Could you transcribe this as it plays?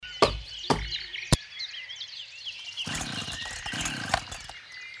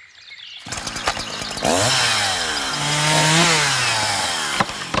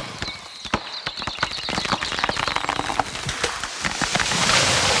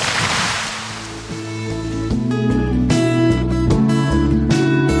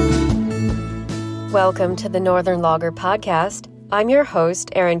Welcome to the Northern Logger Podcast. I'm your host,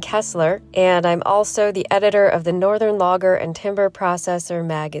 Erin Kessler, and I'm also the editor of the Northern Logger and Timber Processor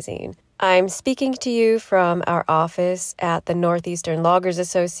magazine. I'm speaking to you from our office at the Northeastern Loggers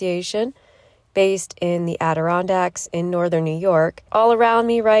Association, based in the Adirondacks in northern New York. All around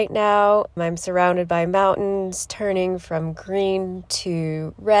me right now, I'm surrounded by mountains turning from green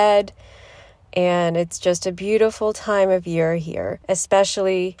to red, and it's just a beautiful time of year here,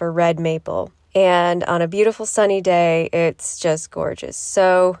 especially for red maple. And on a beautiful sunny day, it's just gorgeous.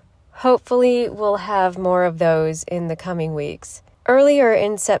 So hopefully we'll have more of those in the coming weeks. Earlier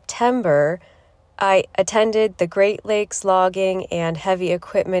in September, I attended the Great Lakes Logging and Heavy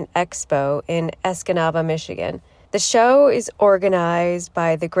Equipment Expo in Escanaba, Michigan. The show is organized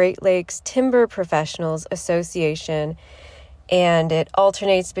by the Great Lakes Timber Professionals Association, and it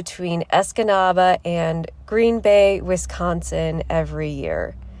alternates between Escanaba and Green Bay, Wisconsin every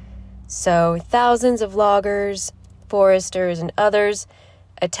year. So thousands of loggers, foresters, and others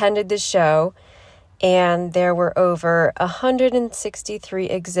attended the show, and there were over 163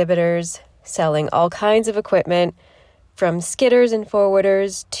 exhibitors selling all kinds of equipment, from skidders and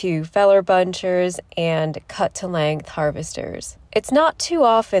forwarders to feller bunchers and cut-to-length harvesters. It's not too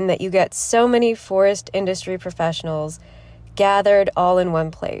often that you get so many forest industry professionals gathered all in one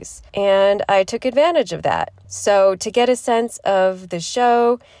place, and I took advantage of that. So to get a sense of the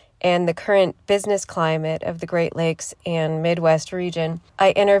show and the current business climate of the Great Lakes and Midwest region, I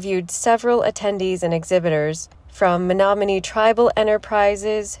interviewed several attendees and exhibitors, from Menominee Tribal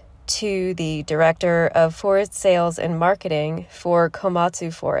Enterprises to the Director of Forest Sales and Marketing for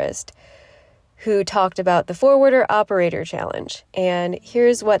Komatsu Forest, who talked about the Forwarder Operator Challenge. And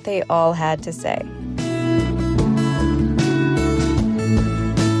here's what they all had to say.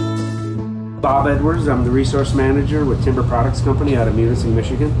 Bob Edwards, I'm the resource manager with Timber Products Company out of Munising,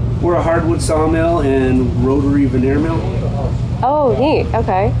 Michigan. We're a hardwood sawmill and rotary veneer mill. Oh, neat.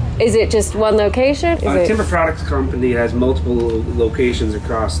 Okay. Is it just one location? Timber Products Company has multiple locations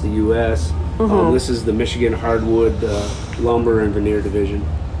across the U.S. This is the Michigan Hardwood Lumber and Veneer Division.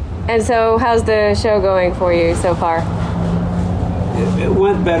 And so how's the show going for you so far? It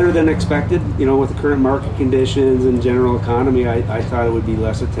went better than expected. You know, with the current market conditions and general economy, I thought it would be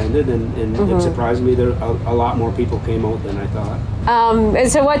less attended, and it surprised me that a lot more people came out than I thought. And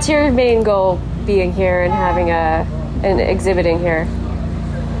so what's your main goal being here and having and exhibiting here?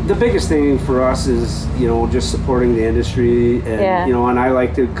 The biggest thing for us is, just supporting the industry, and and I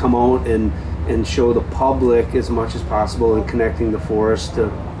like to come out and show the public as much as possible, and connecting the forest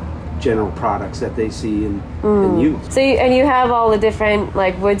to general products that they see and use. So you have all the different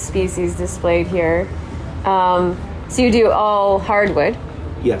wood species displayed here. So you do all hardwood?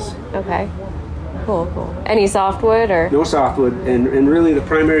 Yes. Okay. Cool. Any softwood or? No softwood, and really the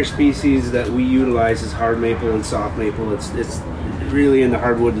primary species that we utilize is hard maple and soft maple. It's really in the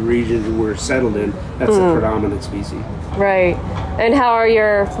hardwood region we're settled in. That's the predominant species. Right. And how are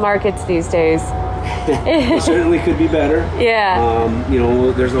your markets these days? It certainly could be better. Yeah.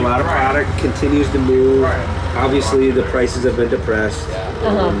 There's a lot of product, continues to move. Obviously, the prices have been depressed.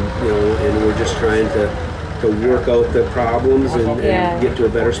 And we're just trying to work out the problems and get to a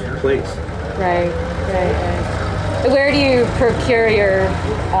better place. Right. Where do you procure your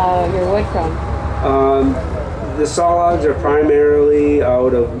wood from? The saw logs are primarily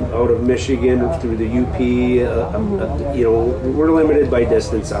out of Michigan through the UP. We're limited by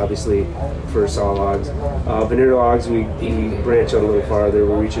distance, obviously, for saw logs. Veneer logs, we branch out a little farther.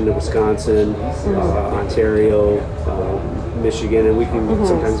 We reach into Wisconsin, Ontario, Michigan, and we can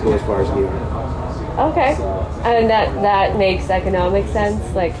sometimes go as far as New York. Okay. And that makes economic sense,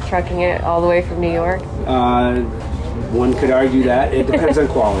 like trucking it all the way from New York? One could argue that. It depends on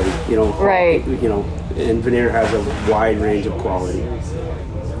quality, Right. And veneer has a wide range of quality.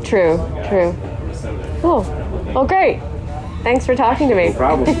 True. Cool. Well, great. Thanks for talking to me. No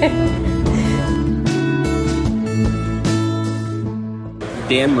problem.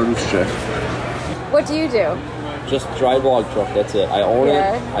 Dan Maruschek. What do you do? Just dry log truck, that's it. I own it,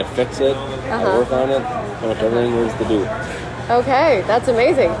 I fix it, I work on it, pretty much everything there is to do. Okay, that's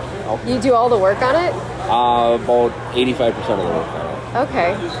amazing. You do all the work on it? About 85% of the work on it.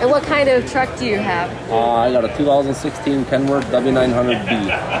 Okay. And what kind of truck do you have? I got a 2016 Kenworth W900B.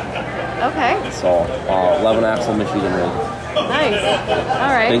 Okay. So, 11 axle Michigan rig. Nice.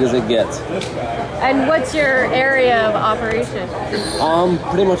 All right. Big as it gets. And what's your area of operation?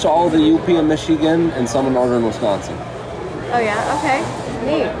 Pretty much all of the UP in Michigan and some in northern Wisconsin. Oh yeah. Okay.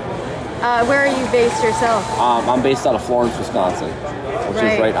 Neat. Where are you based yourself? I'm based out of Florence, Wisconsin, which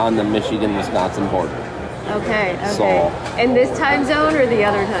is right on the Michigan-Wisconsin border. Okay. So, in this time zone or the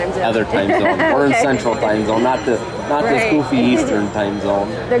other time zone? Other time zone. We're in Central time zone, not this goofy Eastern time zone.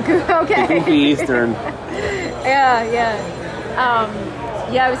 The goofy Eastern. Yeah,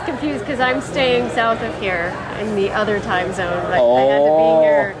 I was confused because I'm staying south of here in the other time zone. But I had to be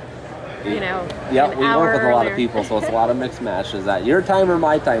here, Yeah, we work with a lot of people, so it's a lot of mixed match. Is that your time or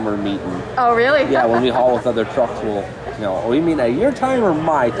my time we're meeting? Oh, really? Yeah, when we haul with other trucks, we mean at your time or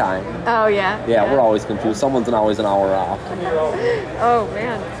my time? Oh, yeah. Yeah, we're always confused. Someone's always an hour off. Oh,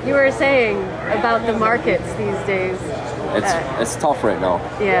 man. You were saying about the markets these days. It's tough right now.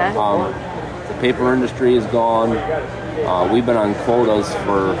 Yeah. The paper industry is gone. We've been on quotas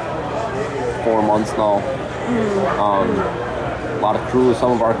for 4 months now. A lot of crews,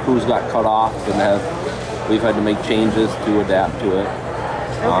 some of our crews got cut off, and we've had to make changes to adapt to it.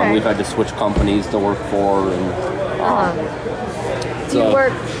 Okay. We've had to switch companies to work for, and do you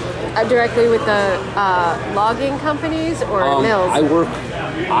work directly with the logging companies or mills? I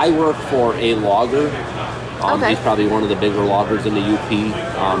work for a logger. He's probably one of the bigger loggers in the UP,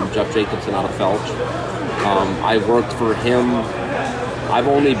 Jeff Jacobson out of Felch. I've worked for him. I've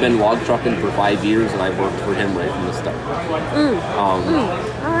only been log trucking for 5 years, and I worked for him right from the start. All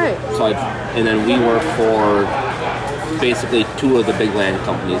right. So and then we work for basically 2 of the big land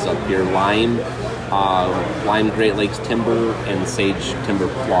companies up here: Lime Great Lakes Timber, and Sage Timber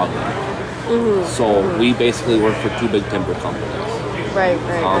Logging. So we basically work for 2 big timber companies. Right.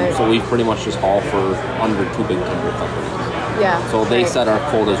 So we pretty much just haul for under 2 big timber companies. Yeah. So they set our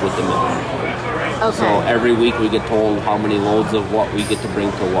quotas with the mill. Okay. So every week we get told how many loads of what we get to bring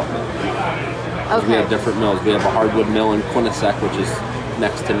to what mill. Okay. We have different mills. We have a hardwood mill in Quinnipiac, which is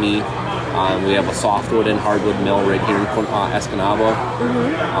next to me. We have a softwood and hardwood mill right here in Escanaba.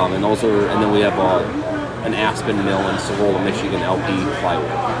 And then we have an aspen mill in Sorolla, Michigan, LP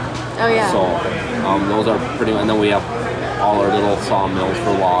plywood. Oh yeah. So those are pretty. And then we have all our little sawmills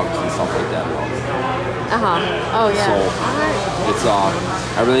for logs and stuff like that. Oh yeah. So it's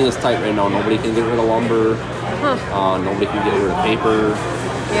everything is tight right now. Nobody can get rid of lumber. Nobody can get rid of paper.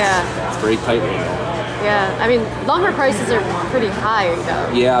 Yeah. It's very tight right now. Yeah. I mean, lumber prices are pretty high though.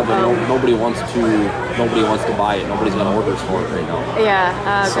 Yeah, but nobody wants to buy it. Nobody's got orders for it right now. Yeah.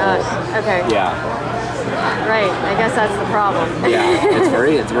 Oh gosh. Okay. Yeah. Right. I guess that's the problem. Yeah.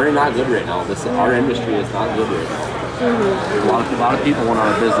 It's very not good right now. Our industry is not good right now. A lot of people went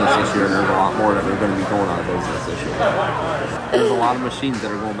out of business this year, and there's a lot more that are going to be going out of business this year. There's a lot of machines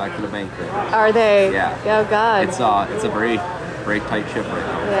that are going back to the bank right now. Are they? Yeah. Oh God. It's a very, very tight ship right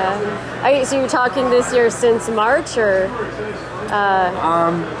now. Yeah. So you're talking this year since March, or?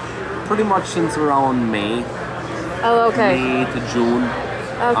 Pretty much since around May. Oh, okay. May to June.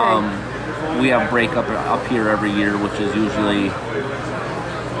 Okay. We have break up here every year, which is usually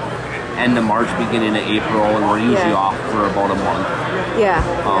end of March, beginning of April, and we're usually off for about a month. Yeah.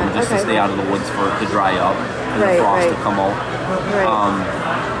 Just to stay out of the woods for it to dry up and the frost to come out.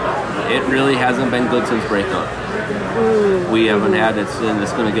 It really hasn't been good since breakup. We haven't had it, and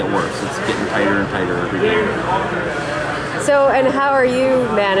it's going to get worse. It's getting tighter and tighter every day. So, and how are you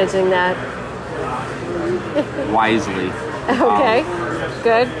managing that? Wisely. Okay.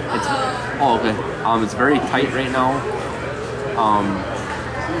 Good. It's very tight right now.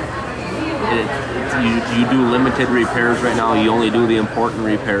 You do limited repairs right now. You only do the important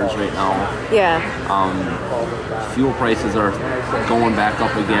repairs right now. Yeah. Fuel prices are going back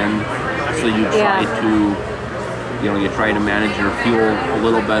up again, so you try to manage your fuel a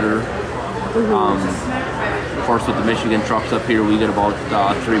little better. Of course, with the Michigan trucks up here, we get about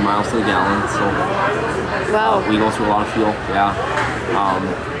 3 miles to the gallon, so we go through a lot of fuel. Yeah.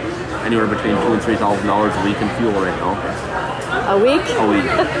 Anywhere between $2,000 and $3,000 a week in fuel right now. A week? A week.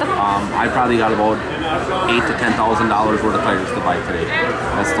 I probably got about $8,000 to $10,000 worth of tires to buy today.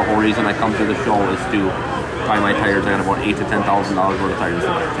 That's the whole reason I come to the show, is to buy my tires. I got about $8,000 to $10,000 worth of tires to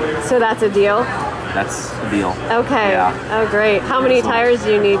buy today. So that's a deal? That's the deal. Okay. Yeah. Oh, great. How many tires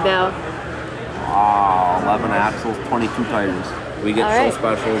do you need now? 11 axles, 22 tires. We get show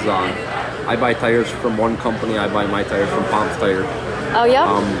specials on. I buy tires from one company. I buy my tires from Pomps Tire. Oh, yeah?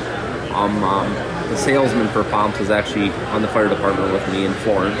 The salesman for Pomps is actually on the fire department with me in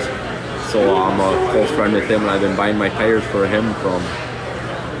Florence. So I'm a close friend with him, and I've been buying my tires for him for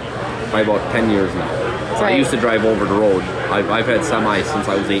about 10 years now. So I used to drive over the road. I've had semis since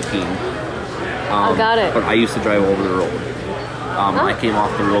I was 18. Got it. But I used to drive over the road. I came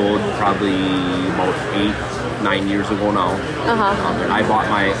off the road probably about 8-9 years ago now. And I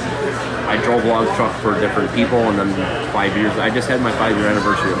drove log truck for different people, and then 5 years. I just had my 5-year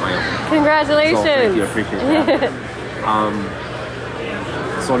anniversary of my own. Congratulations! So thank you, I appreciate that.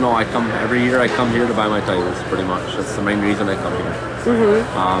 So So no, I come every year. I come here to buy my tires, pretty much. That's the main reason I come here.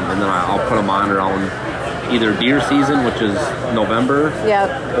 And then I'll put them on around either deer season, which is November,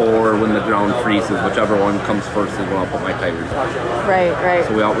 or when the ground freezes, whichever one comes first is when I'll put my tires on. Right.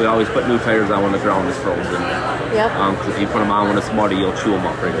 So we always put new tires on when the ground is frozen. Because if you put them on when it's muddy, you'll chew them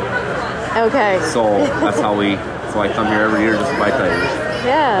up right away. Okay. So that's how so I come here every year just to buy tires.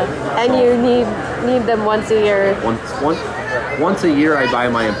 Yeah, and you need them once a year. Once a year, I buy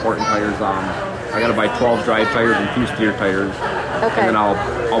my important tires. I gotta buy 12 drive tires and 2 steer tires. Okay. And then I'll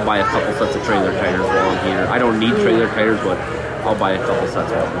buy a couple sets of trailer tires while I'm here. I don't need trailer tires, but I'll buy a couple sets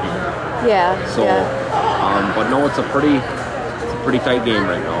while I'm here. Yeah. So, but no, it's a pretty tight game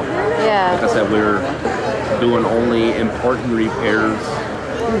right now. Yeah. Like I said, we're doing only important repairs.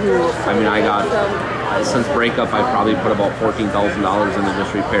 I mean, since breakup, I probably put about $14,000 into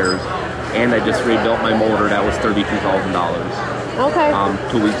just repairs, and I just rebuilt my motor. That was $32,000. Okay.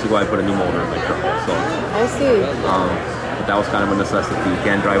 2 weeks ago, I put a new motor in my truck. So I see. But that was kind of a necessity. You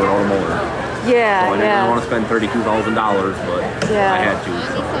can't drive without a motor. Yeah. So I didn't want to spend $32,000, but I had to.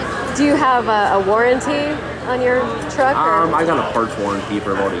 So. Do you have a warranty on your truck? I got a parts warranty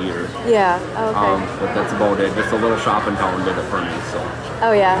for about a year. Yeah. Okay. But that's about it. Just a little shop in town did it for me. So.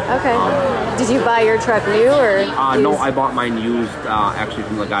 Oh yeah. Okay. Did you buy your truck new or? No, I bought mine used. Actually,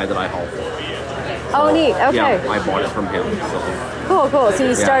 from the guy that I haul for. Oh, neat. Okay. Yeah, I bought it from him. So. Cool. So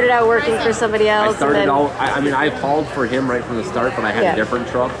you started out working for somebody else. I started out. I've hauled for him right from the start, but I had a different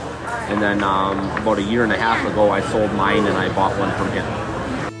truck. And then about a year and a half ago, I sold mine and I bought one from him.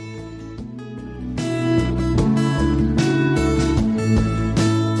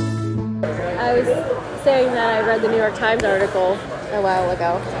 I was saying that I read the New York Times article a while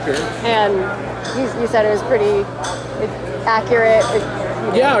ago. Sure. And you said it was pretty accurate.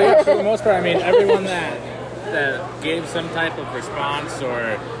 Yeah, for the most part. I mean, everyone that gave some type of response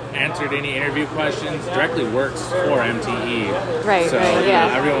or answered any interview questions directly works for MTE. Right. So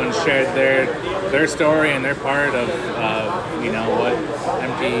everyone shared their story and their part of what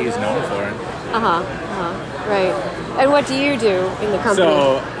MTE is known for. Right. And what do you do in the company?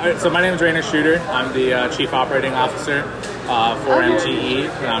 So my name is Rainer Schroeder. I'm the Chief Operating Officer for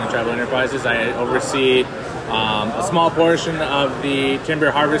MTE, Travel Enterprises. I oversee a small portion of the timber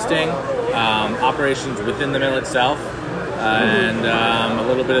harvesting operations within the mill itself, and a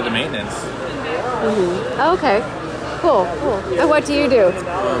little bit of the maintenance. Okay, cool. And what do you do?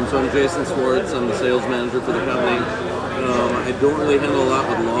 So I'm Jason Swartz. I'm the sales manager for the company. I don't really handle a lot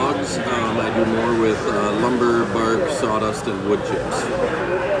with logs. I do more with lumber, bark, sawdust, and wood chips.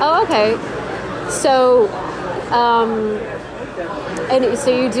 Oh, okay. So, and so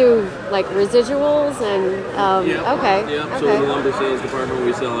you do like residuals and okay. Yeah. So in the lumber sales department,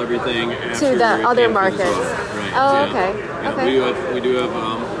 we sell everything to the other markets. Right. Oh, yeah. Okay. We do have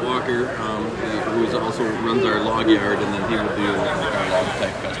Walker, who also runs our log yard, and then he would do our log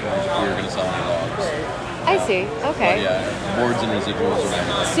type customers if we were going to sell any logs. I see. Okay. But yeah, boards and residuals are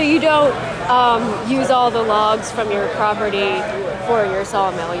my So you don't use all the logs from your property for your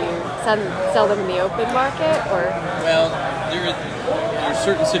sawmill. You sell them in the open market, or? Well, there are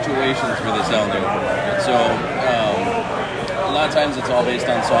certain situations where they sell in the open market. So a lot of times it's all based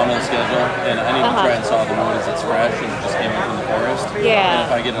on sawmill schedule, and I need to try and saw the wood as it's fresh and it just came in from the forest. Yeah. And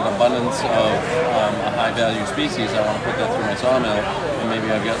if I get an abundance of a high value species, I want to put that through my sawmill. Maybe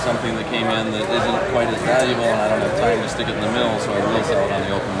I've got something that came in that isn't quite as valuable and I don't have time to stick it in the mill, so I will sell it on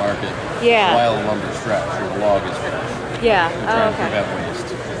the open market while the lumber's fresh or the log is fresh. Yeah. To prevent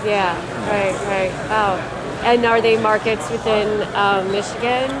waste. Yeah, right. Wow. And are they markets within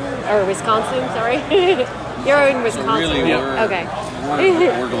Michigan or Wisconsin? Sorry. You're in Wisconsin. So really, we're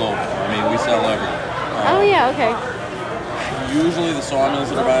global. I mean, we sell everything. Okay. Usually the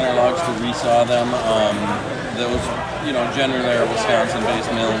sawmills that are buying our logs to resaw them, those, generally are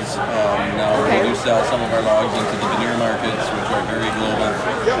Wisconsin-based mills. Now we do sell some of our logs into the veneer markets, which are very global.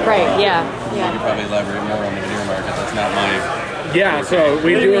 Right, yeah. You could probably elaborate more on the veneer market. That's not my... Yeah, so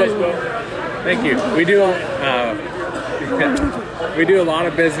we do... Thank you. We do... we do a lot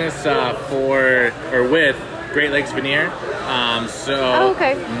of business with Great Lakes Veneer.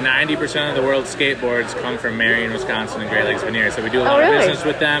 90% of the world's skateboards come from Marion, Wisconsin, and Great Lakes Veneer. So we do a lot of business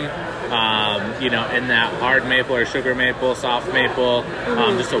with them. In that hard maple or sugar maple, soft maple,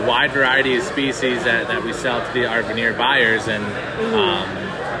 just a wide variety of species that we sell to our veneer buyers. And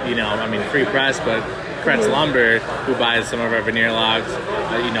free press, but Kretz Lumber, who buys some of our veneer logs,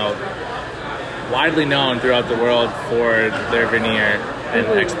 widely known throughout the world for their veneer and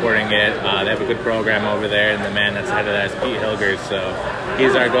exporting it. They have a good program over there, and the man that's head of that is Pete Hilgers. So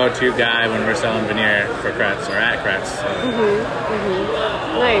he's our go-to guy when we're selling veneer for Kretz or at Kretz. So.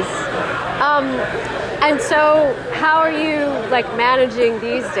 Nice. And so how are you like managing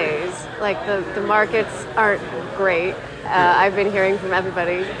these days? Like the markets aren't great. I've been hearing from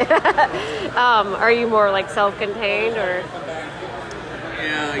everybody. Are you more like self-contained or?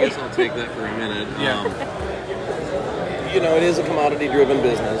 Yeah, I guess I'll take that for a minute. Yeah. It is a commodity-driven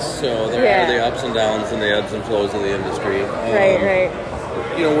business, so there are the ups and downs and the ebbs and flows of the industry. Right.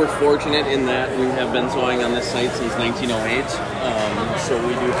 We're fortunate in that we have been sewing on this site since 1908, so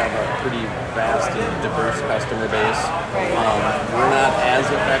we do have a pretty vast and diverse customer base. We're not as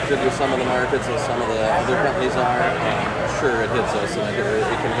affected with some of the markets as some of the other companies are. Sure, it hits us, and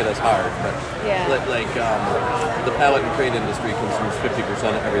it can hit us hard, but the pallet and crate industry consumes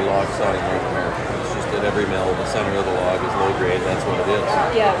 50% of every log sawn in North America. It's just at every mill, the center of the log is low grade, that's what it is.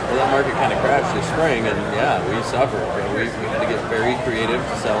 Yeah. Well, that market kind of crashed this spring, and we suffered. We had to get very creative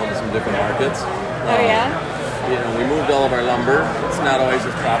to sell into some different markets. We moved all of our lumber. It's not always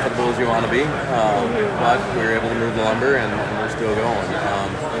as profitable as you want to be, but we were able to move the lumber, and we're still going.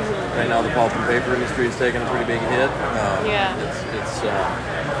 Right now, the pulp and paper industry is taking a pretty big hit.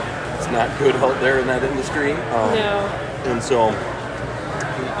 It's not good out there in that industry. No. And so,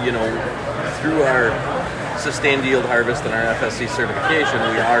 through our sustained yield harvest and our FSC certification,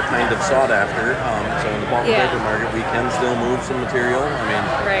 we are kind of sought after. So in the pulp and paper market, we can still move some material. I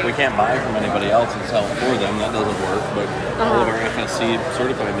mean, we can't buy from anybody else and sell it for them. That doesn't work. But all of our FSC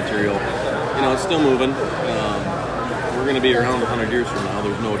certified material, it's still moving. We're going to be around 100 years from now.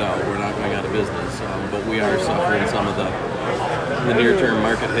 There's no doubt. We're not going out of business. But we are suffering some of the near-term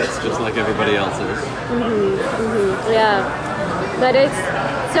market hits, just like everybody else is. Yeah, but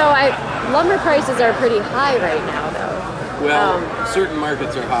lumber prices are pretty high right now, though. Well, certain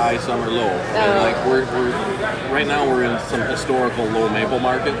markets are high, some are low. And like we're right now we're in some historical low maple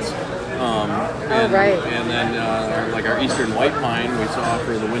markets. And then our eastern white pine we saw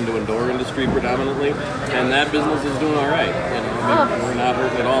for the window and door industry predominantly, and that business is doing all right. We're not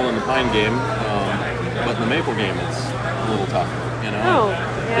hurting at all in the pine game, but in the maple game it's a little tougher.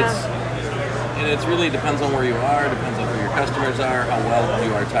 It really depends on where you are, depends on who your customers are, how well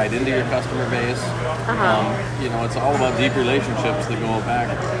you are tied into your customer base. It's all about deep relationships that go back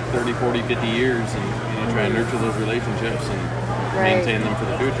 30, 40, 50 years, and you try and nurture those relationships and maintain them for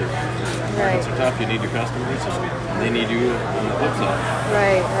the future. Markets are tough, you need your customers, and they need you on the flip side.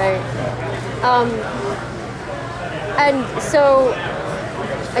 Right. And so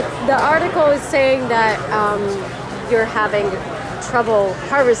the article is saying that you're having trouble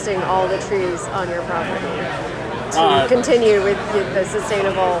harvesting all the trees on your property to continue with the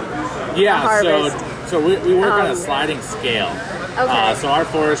sustainable harvest. So we work on a sliding scale. Okay. So our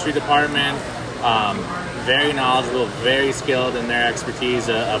forestry department, very knowledgeable, very skilled in their expertise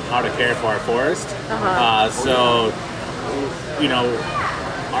of how to care for our forest.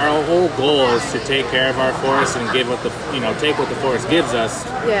 Our whole goal is to take care of our forest and give take what the forest gives us.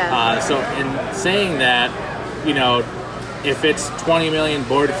 So in saying that, if it's 20 million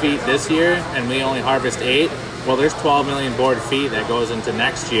board feet this year and we only harvest 8, well, there's 12 million board feet that goes into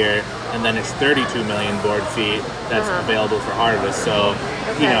next year, and then it's 32 million board feet that's available for harvest. So,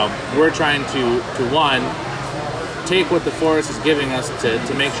 we're trying to one, take what the forest is giving us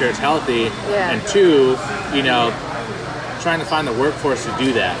to make sure it's healthy, and two, trying to find the workforce to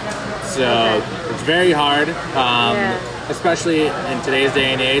do that. So it's very hard, especially in today's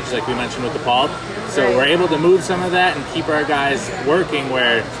day and age, like we mentioned with the pulp. So we're able to move some of that and keep our guys working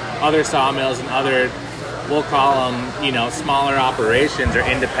where other sawmills and other, we'll call them, smaller operations or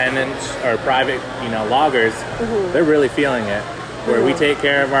independent or private, loggers, they're really feeling it. Where we take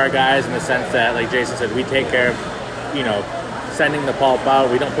care of our guys in the sense that, like Jason said, we take care of, sending the pulp out.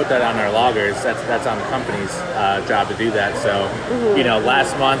 We don't put that on our loggers. That's on the company's job to do that. So,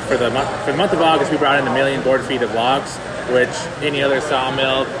 last month for the month of August, we brought in 1 million board feet of logs, which any other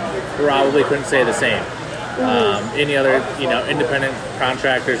sawmill probably couldn't say the same. Any other, independent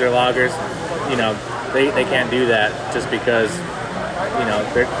contractors or loggers, they can't do that just because,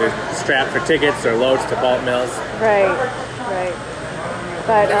 they're strapped for tickets or loads to pulp mills. Right.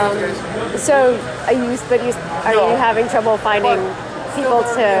 But so are you having trouble finding people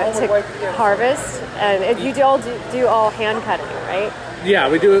to harvest? And you all do all hand cutting, right? Yeah,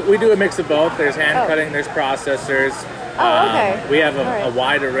 we do a mix of both. There's hand cutting, there's processors. Okay. We have a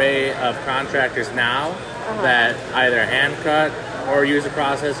wide array of contractors now that either hand cut or use a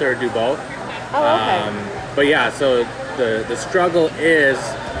processor or do both. But yeah, so the struggle is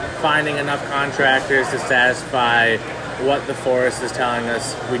finding enough contractors to satisfy what the forest is telling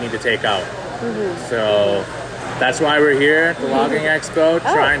us we need to take out. So that's why we're here at the Logging Expo,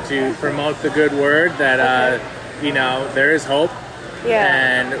 trying to promote the good word that there is hope.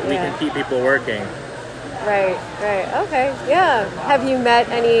 and we can keep people working. Right. Okay. Yeah. Have you met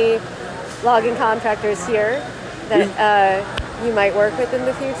any logging contractors here that you might work with in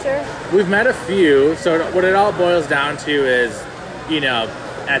the future? We've met a few. So what it all boils down to is,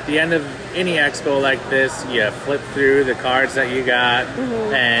 at the end of any expo like this, you flip through the cards that you got,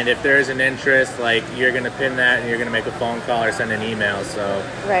 and if there's an interest, like, you're going to pin that and you're going to make a phone call or send an email. So,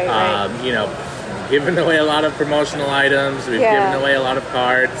 giving away a lot of promotional items. We've given away a lot of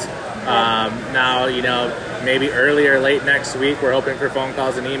cards. Now, maybe early or late next week, we're hoping for phone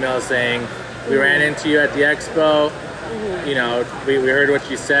calls and emails saying, we ran into you at the expo, we heard what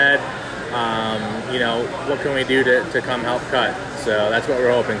you said, what can we do to come help cut? So that's what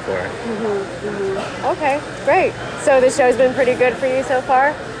we're hoping for. Okay, great. So the show's been pretty good for you so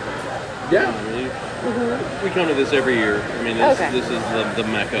far? Yeah. We come to this every year. I mean, this is the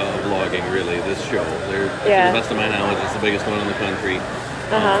mecca of logging, really, this show. To the best of my knowledge, it's the biggest one in the country.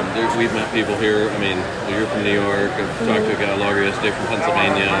 We've met people here. I mean, you're from New York. I've talked to a guy logger yesterday from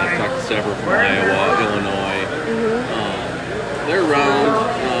Pennsylvania. I've talked to several from Iowa, Illinois. They're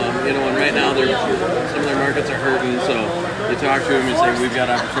around, and right now some of their markets are hurting. So you talk to them and say, we've got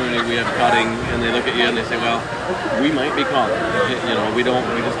opportunity, we have cutting, and they look at you and they say, well, we might be calling. We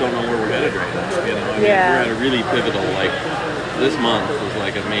just don't know where we're headed right now. We're at a really pivotal, like, this month was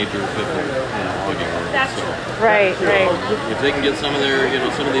like a major pivotal logging world. So, right. If they can get some of their,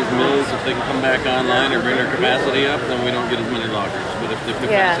 some of these mills, if they can come back online or bring their capacity up, then we don't get as many loggers. But if the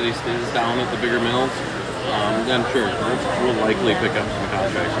capacity stays down at the bigger mills, then sure, we'll likely pick up some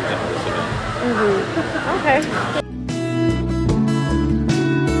contracts with them. Okay.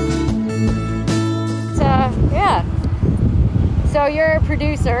 So you're a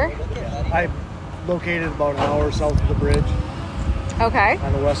producer. I'm located about an hour south of the bridge. Okay.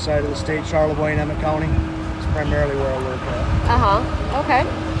 On the west side of the state, Charlevoix and Emmett County. It's primarily where I work at. Okay.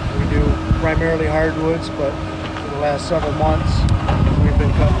 We do primarily hardwoods, but for the last several months, we've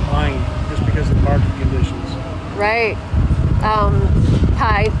been cutting pine just because of the market conditions. Right.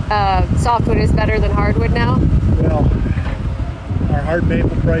 Pine, softwood is better than hardwood now? Well, our hard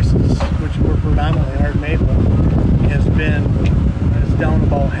maple prices, which were predominantly hard maple, is down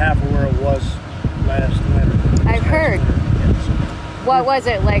about half of where it was last winter. I've heard. What was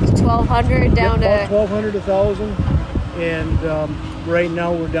it, like 1,200 down to? 1,200 to 1,000, and right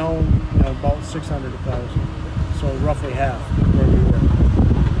now we're down about 600 to 1,000, so roughly half where we were.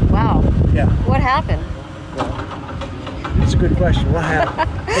 Wow. Yeah. What happened? Well, it's a good question. What happened?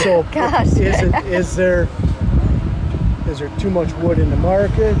 So, gosh. Is there too much wood in the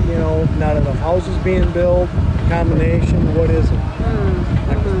market? Not enough houses being built. Combination. What is it?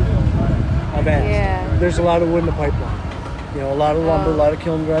 I've asked. Yeah. There's a lot of wood in the pipeline. A lot of lumber, a lot of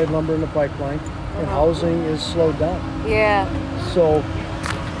kiln dried lumber in the pipeline, and housing is slowed down. Yeah. So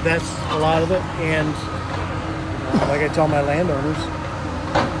that's a lot of it. And like I tell my landowners,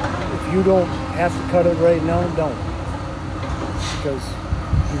 if you don't have to cut it right now, don't, because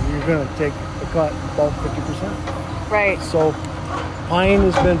you're going to take a cut about 50%. Right. So pine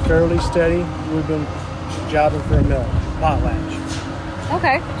has been fairly steady. We've been jobbing for a mill, Potlatch.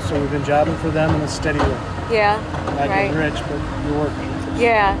 Okay. So we've been jobbing for them in a steady way. Yeah. Not getting rich, but you're working.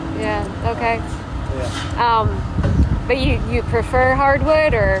 Yeah. Okay. Yeah. But you prefer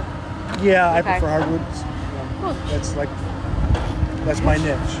hardwood or? Yeah, I prefer hardwoods. That's my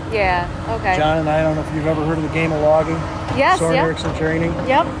niche. Yeah. Okay. John and I don't know if you've ever heard of the game of logging. Yes. Soren Erickson training.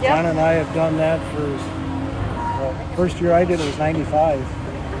 Yep. John and I have done that for. First year I did it was 95.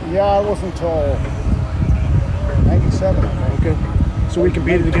 Yeah, it wasn't until 97. Okay. So we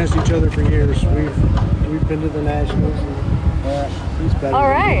competed against each other for years. We've been to the Nationals. And he's better. All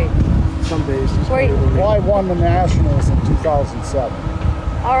right. Some days he's better than me. Well, I won the Nationals in 2007.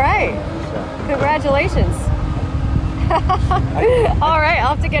 All right. Congratulations. All right,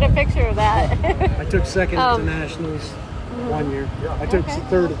 I'll have to get a picture of that. I took second at the Nationals one year. I took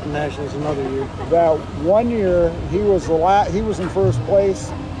third at the Nationals another year. That one year he was in first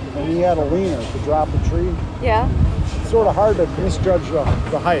place, and he had a leaner to drop a tree. Yeah. Sort of hard to misjudge the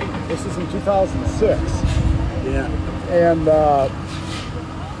height. This is in 2006. Yeah. And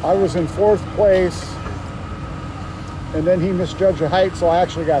I was in fourth place, and then he misjudged the height, so I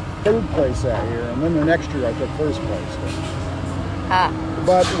actually got third place that year. And then the next year I took first place.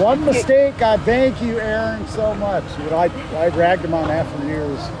 But one mistake, I thank you, Aaron, so much. I dragged him on that for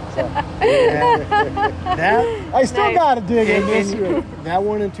years. So. I still got to dig in this year. That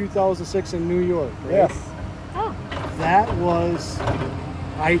one in 2006 in New York, right? Yes. Oh. That was,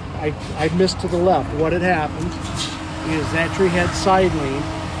 I missed to the left. What had happened is that tree had side lean,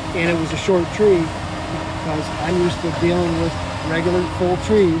 and it was a short tree because I'm used to dealing with regular full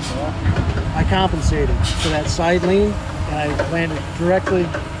trees, I compensated for that side lean, and I landed directly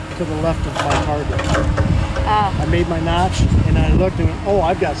to the left of my target. I made my notch, and I looked and went, oh,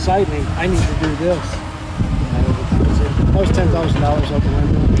 I've got side lean. I need to do this. And I overcompensated. That was $10,000 out the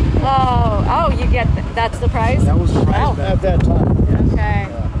window. Oh, you get that's the prize? That was the prize back At that time. Okay.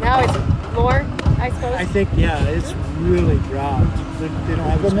 Now it's more, I suppose? I think, it's really dropped. They don't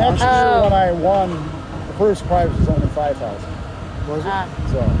have The as next much. year when I won, the first prize was only $5,000. Was it?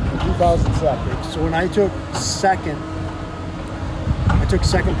 So in 2007. So when I took second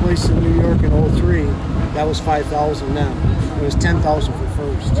place in New York in 03, that was $5,000 then. It was $10,000 for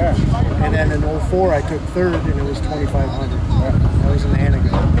first. Yeah. And then in 04, I took third, and it was $2,500. That was in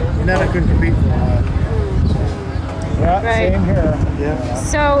Hannigan. And then I couldn't compete for a while. Yeah, Right. same here. Yeah.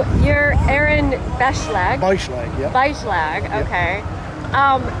 So you're Aaron Beschlag. Beischlag, yeah. Beischlag, okay.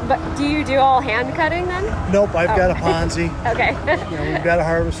 But do you do all hand cutting then? Nope, I've got a Ponzi. Okay. We've got a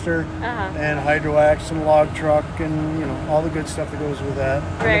harvester and hydroax and log truck and all the good stuff that goes with that.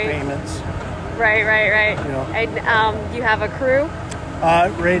 Right. And the payments. Right. And you have a crew?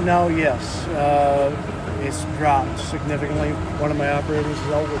 Right now, yes. It's dropped significantly. One of my operators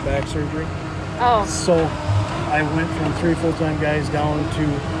is out with back surgery. Oh. So I went from 3 full-time guys down to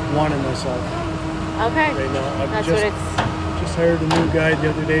 1 and myself. Okay. Right now, That's what it's. Just hired a new guy the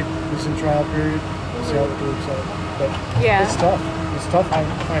other day. He's in trial period. See how it works out. But it's tough. It's tough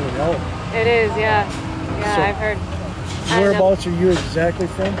finding help. It is, yeah. Yeah, So, I've heard. Whereabouts are you exactly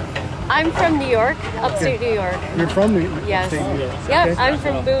from? I'm from New York, upstate New York. You're from New York? Yes. Upstate New York. Yep, Okay. I'm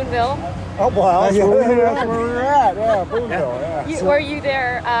from Boonville. Oh, well, That's that's where where we were at. Yeah, Boonville, yeah. Were you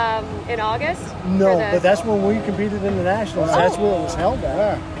there in August? No, For the- but that's when we competed in the Nationals. That's where it was held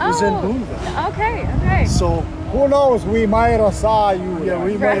at. It was in Oh. Boonville. Okay. So, Who knows? We might have saw you. yeah,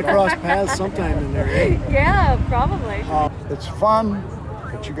 we might have crossed paths sometime in there. Yeah, probably. It's fun,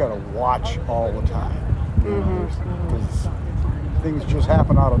 but you got to watch all the time. Because things just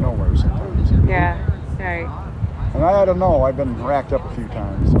happen out of nowhere sometimes. Yeah, right. And I don't know. I've been racked up a few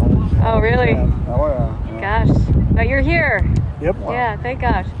times. So. Oh, really? Yeah. Oh, yeah. Gosh. But you're here. Yep. Yeah, thank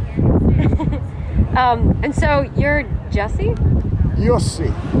gosh. And so you're Jesse? You'll see.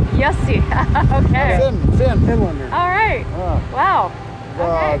 Yessi. Okay. Finlander. All right. Yeah. Wow.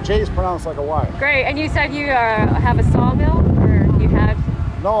 Okay. J's pronounced like a Y. Great. And you said you have a sawmill, or you had?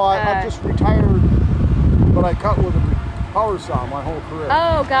 No, I just retired, but I cut with a power saw my whole career.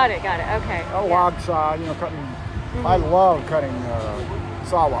 Oh, got it. Okay. A log saw, cutting. I love cutting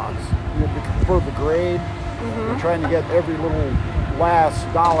saw logs. For the grade, you're trying to get every little last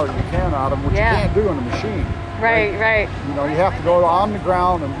dollar you can out of them, which you can't do in a machine. Right. You have to go on the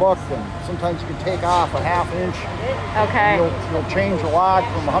ground and look, and sometimes you can take off a ½ inch. Okay. You'll change a log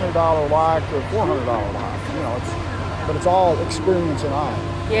from a $100 log to a $400 log. But it's all experience and eye.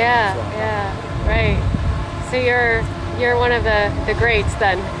 Yeah. Right. So you're one of the greats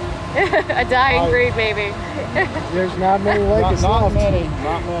then. A dying breed, maybe. There's not many like us Not left. many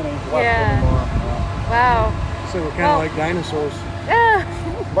left anymore. Yeah. Wow. So we're kind of like dinosaurs.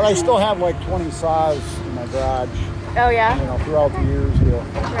 But I still have like 20 saws in my garage. Oh yeah. Throughout the years, you'll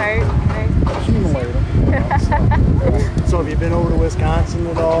Right. accumulate them. So have you been over to Wisconsin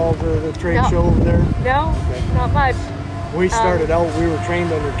at all, the trade show over there? No, not much. We started out, we were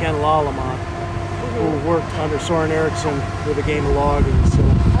trained under Ken Lallemont, who worked under Soren Erickson with a game of logging. So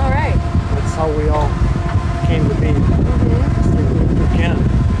All right. that's how we all came to be. Through Ken.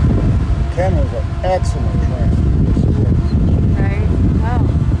 Ken was an excellent trainer. Right. Wow.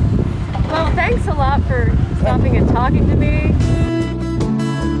 Well, thanks a lot for stopping and talking to me.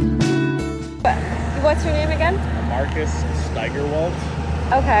 What's your name again? Marcus Steigerwald.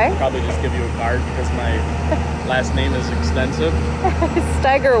 Okay. Probably just give you a card because my last name is extensive.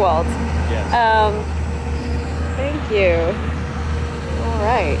 Steigerwald. Yes. Thank you. All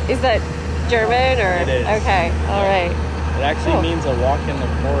right. Is that German or? It is. Okay. All right. It actually means a walk in the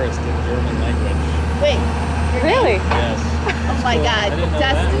forest in German language. Wait, your Yes. name? Oh my Cool. God, I didn't know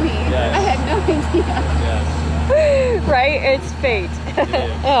destiny. that. Yes. I had no idea. Yes. Right? It's fate. It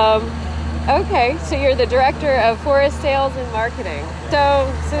is. Okay, so you're the director of forest sales and marketing. So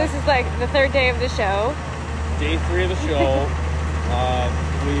this is like the third day of the show. Day 3 of the show.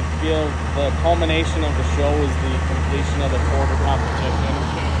 We feel the culmination of the show is the completion of the quarter competition.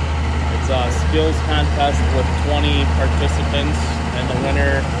 It's a skills contest with 20 participants, and the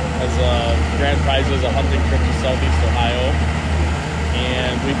winner has a grand prize is a hunting trip to Southeast Ohio.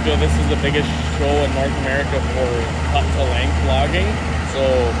 And we feel this is the biggest show in North America for cut-to-length logging. So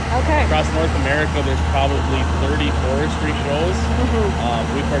across North America, there's probably 30 forestry shows.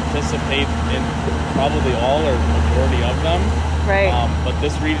 We participate in probably all or majority of them. Right. But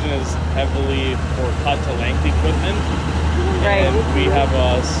this region is heavily for cut-to-length equipment. Right. And we have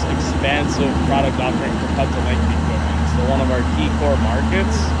a expansive product offering for cut-to-length equipment. So one of our key core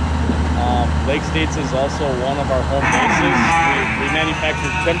markets. Lake States is also one of our home bases. We manufacture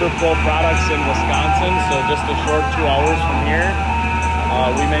Timber Pro products in Wisconsin, so just a short 2 hours from here.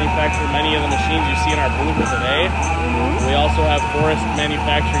 We manufacture many of the machines you see in our booth today. We also have forest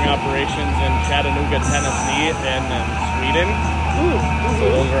manufacturing operations in Chattanooga, Tennessee, and in Sweden. So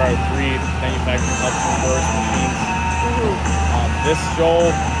those are our 3 manufacturing hubs for forest machines. This show,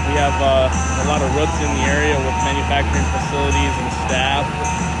 we have a lot of roots in the area with manufacturing facilities and staff.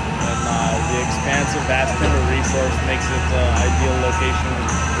 And the expansive vast timber resource makes it an ideal location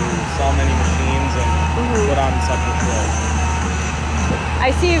to sell many machines and put on such a show. I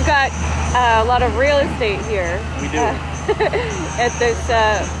see you've got a lot of real estate here. We do. At this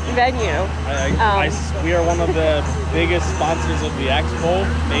venue. We are one of the biggest sponsors of the expo,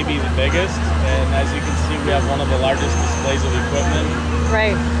 maybe the biggest. And as you can see, we have one of the largest displays of equipment.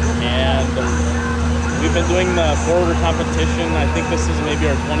 Right. And we've been doing the forwarder competition. I think this is maybe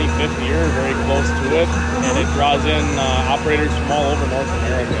our 25th year, very close to it. And it draws in operators from all over North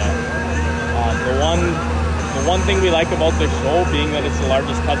America. The one thing we like about this show, being that it's the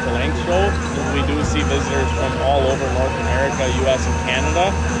largest cut-to-length show, is we do see visitors from all over North America, U.S. and Canada.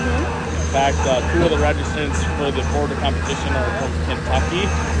 In fact, 2 of the registrants for the forwarder competition are from Kentucky.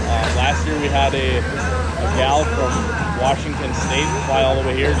 Last year we had a gal from Washington State fly all the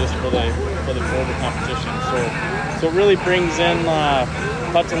way here just for the forwarder competition. So it really brings in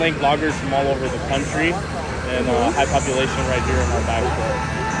cut-to-length loggers from all over the country, and high population right here in our backyard.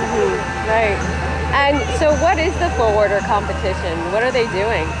 Right. And so what is the forwarder competition? What are they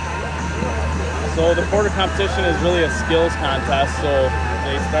doing? So the forwarder competition is really a skills contest. So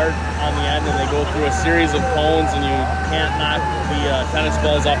they start on the end and they go through a series of cones, and you can't knock the tennis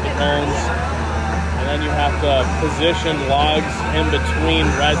balls off the cones. And then you have to position logs in between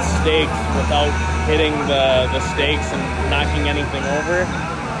red stakes without hitting the stakes and knocking anything over.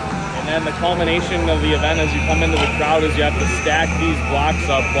 And then the culmination of the event as you come into the crowd is you have to stack these blocks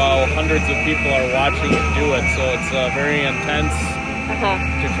up while hundreds of people are watching you do it. So it's very intense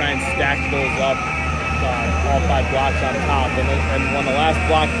to try and stack those up, all 5 blocks on top. And when the last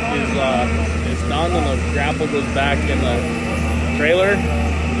block is done and the grapple goes back in the trailer,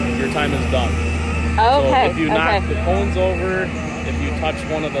 your time is done. Okay. So if you knock the cones over, if you touch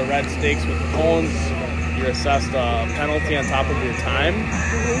one of the red stakes with the cones, you're assessed a penalty on top of your time.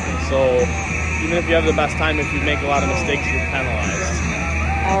 So even if you have the best time, if you make a lot of mistakes, you're penalized.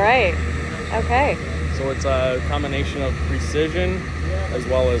 All right. Okay. So it's a combination of precision as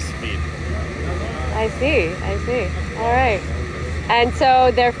well as speed. I see. All right. And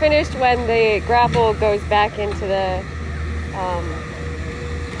so they're finished when the grapple goes back into the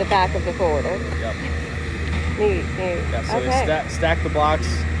back of the forwarder. Yep. Neat. Yeah, so they stack the blocks,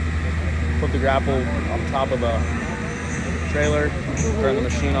 put the grapple on top of the trailer, turn the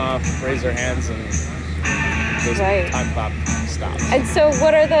machine off, raise their hands, and this time clock stops. And so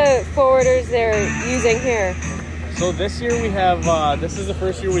what are the forwarders they're using here? So this year we have, this is the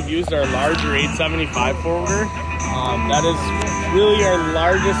first year we've used our larger 875 forwarder. That is really our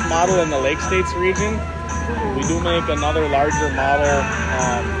largest model in the Lake States region. We do make another larger model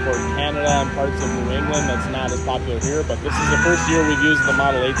for Canada and parts of New England that's not as popular here, but this is the first year we've used the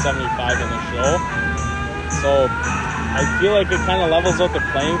Model 875 in the show. So I feel like it kind of levels out the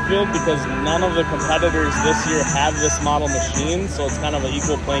playing field because none of the competitors this year have this model machine, so it's kind of an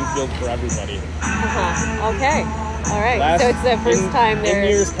equal playing field for everybody. Okay. All right. So it's the first time they're... In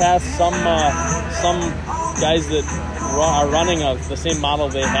years past, some guys that are running the same model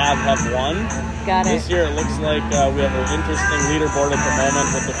they have won. Got it. This year it looks like we have an interesting leaderboard at the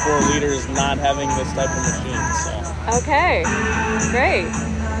moment with the 4 leaders not having this type of machine. So. Okay, great.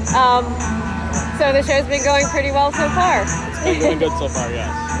 So the show's been going pretty well so far. It's been going good so far,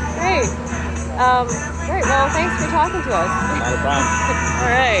 yes. Great. Great. Well, thanks for talking to us. Not a problem. All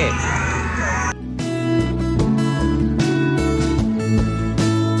right.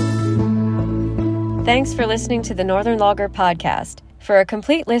 Thanks for listening to the Northern Logger Podcast. For a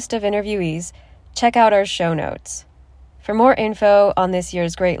complete list of interviewees, check out our show notes. For more info on this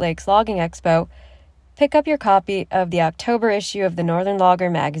year's Great Lakes Logging Expo, pick up your copy of the October issue of the Northern Logger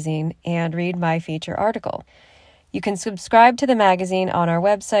magazine and read my feature article. You can subscribe to the magazine on our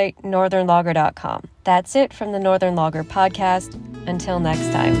website, northernlogger.com. That's it from the Northern Logger Podcast. Until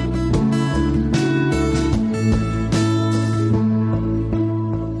next time.